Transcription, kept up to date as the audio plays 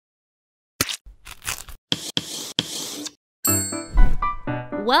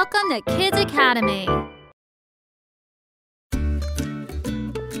Welcome to Kids Academy.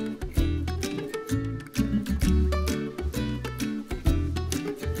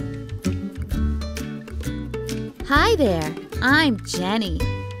 Hi there, I'm Jenny.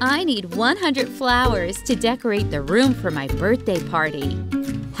 I need 100 flowers to decorate the room for my birthday party.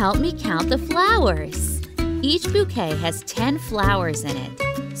 Help me count the flowers. Each bouquet has 10 flowers in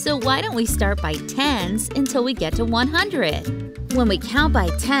it. So why don't we start by tens until we get to 100? When we count by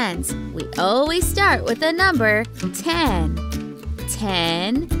tens, we always start with the number 10.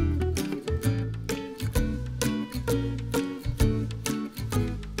 10,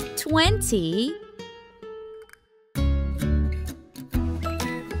 20,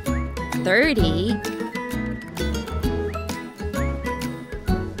 30,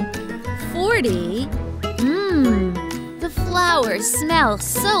 40. The flowers smell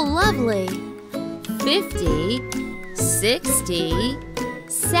so lovely. 50, 60,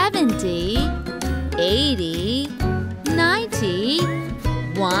 70, 80, 90,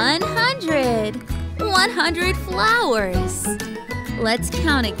 100. 100 flowers. Let's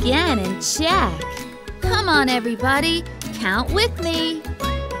count again and check. Come on, everybody, count with me.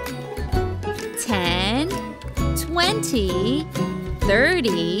 10, 20,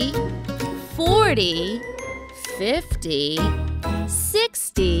 30, 40, 50,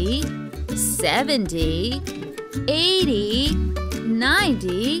 60, 70, 80,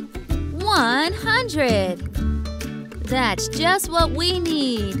 90, 100. That's just what we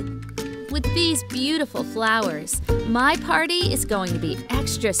need. With these beautiful flowers, my party is going to be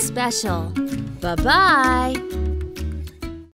extra special. Bye-bye.